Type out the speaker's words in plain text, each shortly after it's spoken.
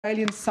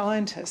Australian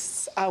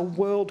scientists are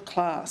world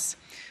class.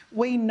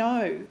 We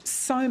know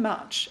so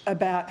much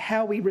about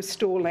how we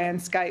restore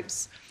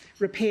landscapes,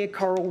 repair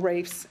coral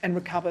reefs and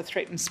recover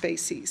threatened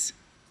species.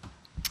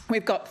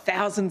 We've got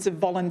thousands of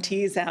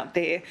volunteers out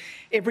there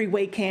every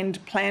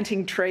weekend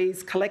planting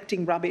trees,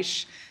 collecting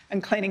rubbish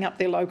and cleaning up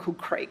their local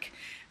creek,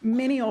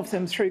 many of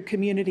them through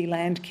community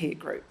land care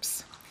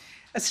groups.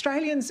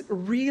 Australians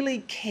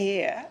really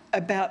care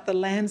about the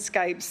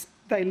landscapes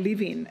they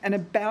live in and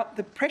about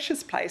the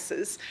precious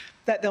places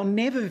that they'll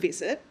never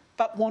visit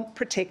but want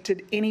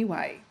protected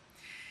anyway.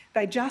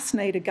 They just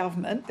need a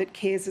government that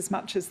cares as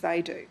much as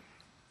they do,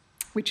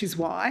 which is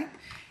why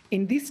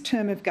in this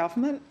term of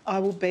government I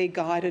will be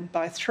guided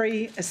by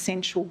three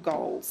essential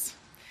goals: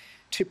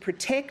 to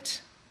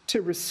protect,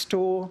 to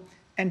restore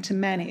and to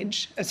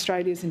manage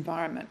Australia's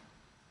environment.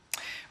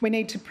 We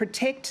need to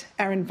protect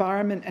our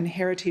environment and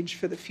heritage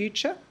for the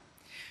future.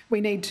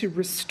 We need to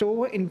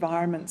restore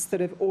environments that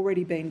have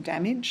already been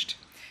damaged,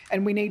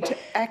 and we need to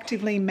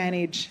actively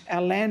manage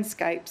our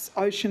landscapes,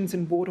 oceans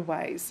and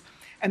waterways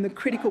and the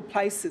critical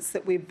places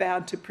that we've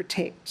vowed to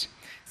protect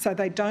so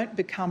they don't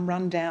become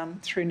run down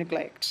through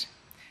neglect.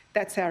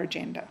 That's our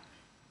agenda.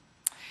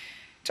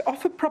 To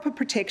offer proper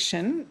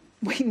protection,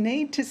 we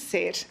need to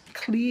set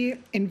clear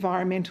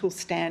environmental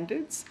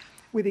standards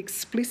with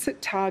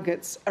explicit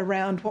targets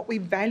around what we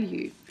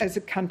value as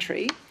a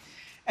country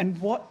and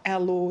what our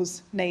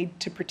laws need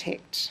to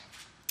protect.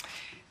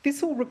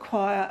 This will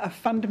require a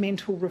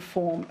fundamental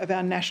reform of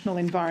our national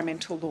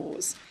environmental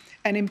laws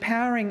and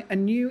empowering a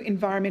new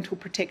environmental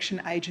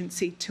protection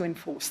agency to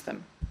enforce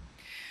them.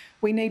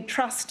 We need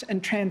trust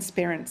and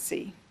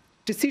transparency.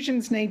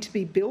 Decisions need to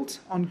be built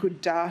on good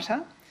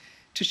data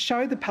to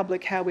show the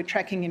public how we're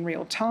tracking in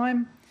real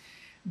time,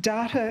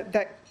 data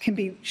that can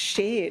be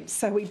shared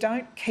so we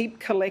don't keep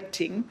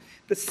collecting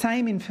the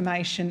same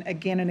information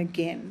again and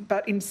again,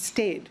 but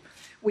instead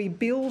we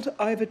build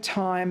over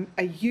time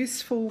a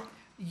useful,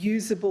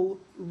 usable,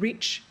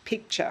 rich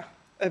picture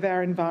of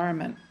our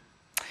environment.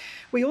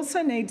 We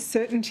also need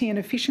certainty and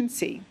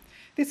efficiency.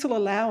 This will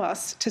allow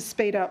us to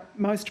speed up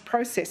most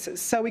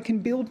processes so we can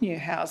build new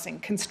housing,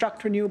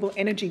 construct renewable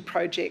energy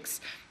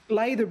projects,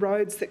 lay the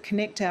roads that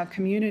connect our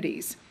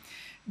communities,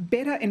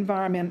 better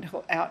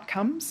environmental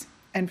outcomes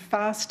and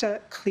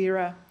faster,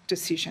 clearer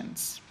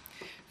decisions.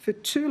 For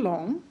too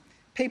long,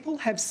 people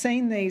have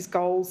seen these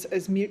goals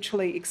as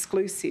mutually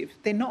exclusive.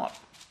 They're not.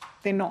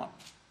 They're not.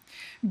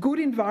 Good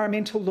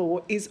environmental law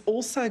is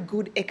also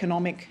good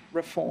economic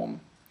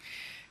reform.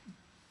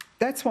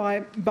 That's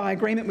why, by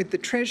agreement with the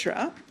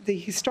Treasurer, the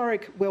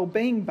historic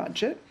wellbeing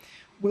budget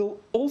will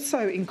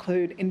also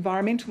include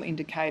environmental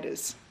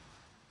indicators.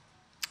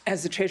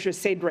 As the Treasurer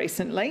said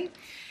recently,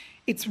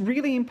 it's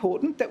really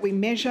important that we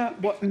measure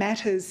what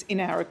matters in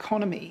our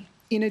economy,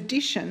 in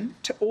addition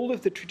to all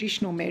of the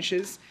traditional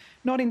measures,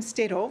 not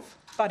instead of,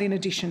 but in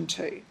addition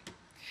to.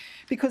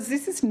 Because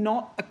this is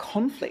not a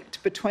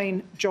conflict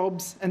between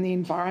jobs and the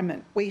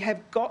environment. We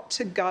have got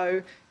to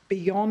go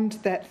beyond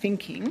that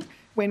thinking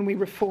when we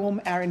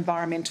reform our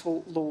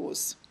environmental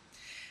laws.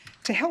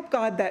 To help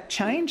guide that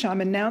change,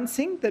 I'm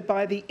announcing that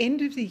by the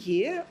end of the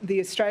year, the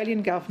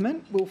Australian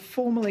Government will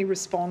formally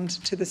respond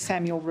to the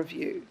Samuel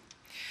Review.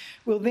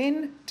 We'll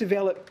then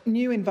develop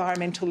new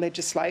environmental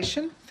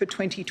legislation for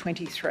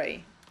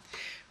 2023.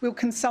 We'll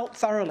consult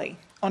thoroughly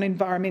on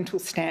environmental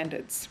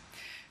standards.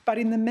 But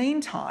in the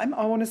meantime,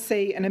 I want to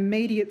see an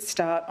immediate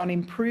start on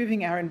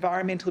improving our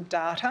environmental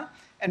data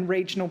and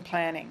regional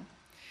planning,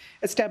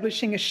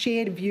 establishing a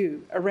shared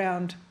view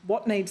around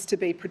what needs to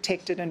be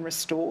protected and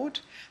restored,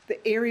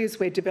 the areas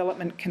where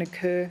development can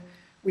occur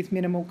with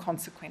minimal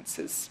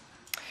consequences.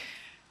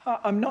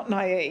 I'm not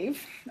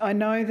naive. I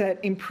know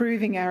that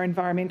improving our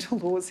environmental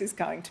laws is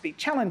going to be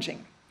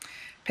challenging.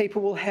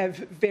 People will have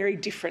very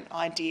different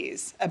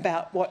ideas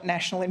about what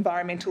national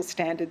environmental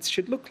standards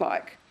should look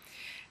like.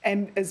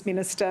 And as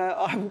Minister,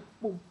 I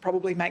will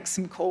probably make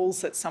some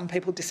calls that some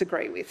people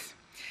disagree with.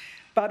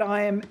 But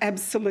I am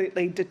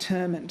absolutely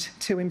determined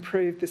to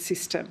improve the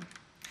system.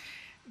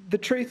 The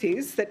truth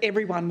is that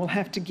everyone will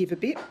have to give a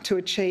bit to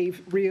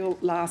achieve real,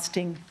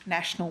 lasting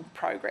national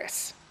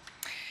progress.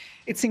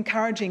 It's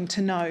encouraging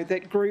to know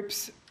that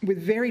groups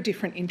with very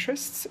different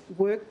interests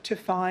work to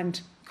find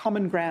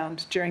common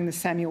ground during the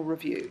Samuel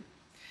Review.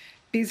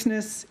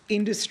 Business,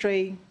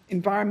 industry,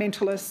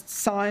 environmentalists,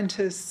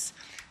 scientists,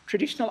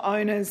 traditional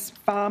owners,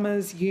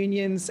 farmers,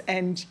 unions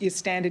and your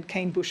standard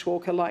keen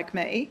bushwalker like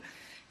me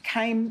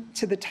came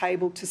to the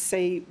table to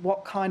see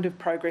what kind of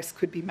progress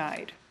could be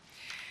made.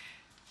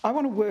 I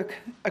want to work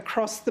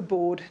across the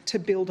board to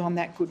build on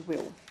that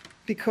goodwill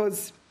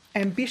because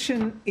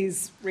ambition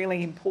is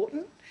really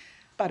important,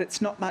 but it's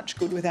not much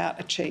good without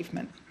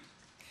achievement.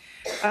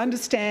 I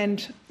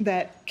understand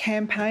that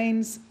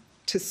campaigns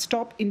to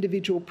stop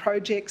individual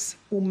projects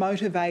will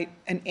motivate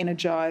and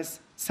energise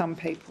some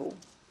people.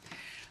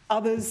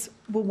 Others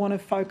will want to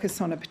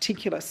focus on a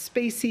particular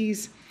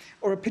species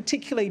or a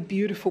particularly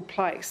beautiful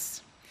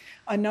place.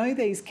 I know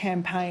these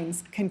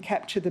campaigns can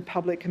capture the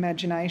public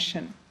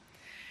imagination,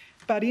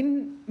 but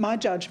in my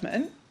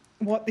judgment,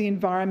 what the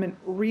environment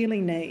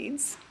really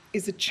needs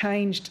is a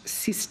changed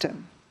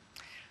system.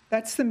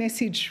 That's the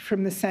message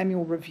from the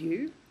Samuel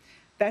Review.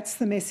 That's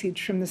the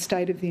message from the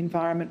State of the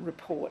Environment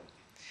report.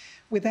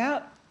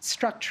 Without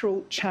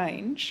structural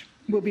change,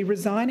 we'll be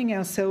resigning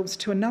ourselves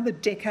to another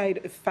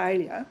decade of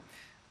failure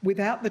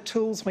without the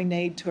tools we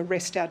need to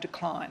arrest our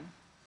decline.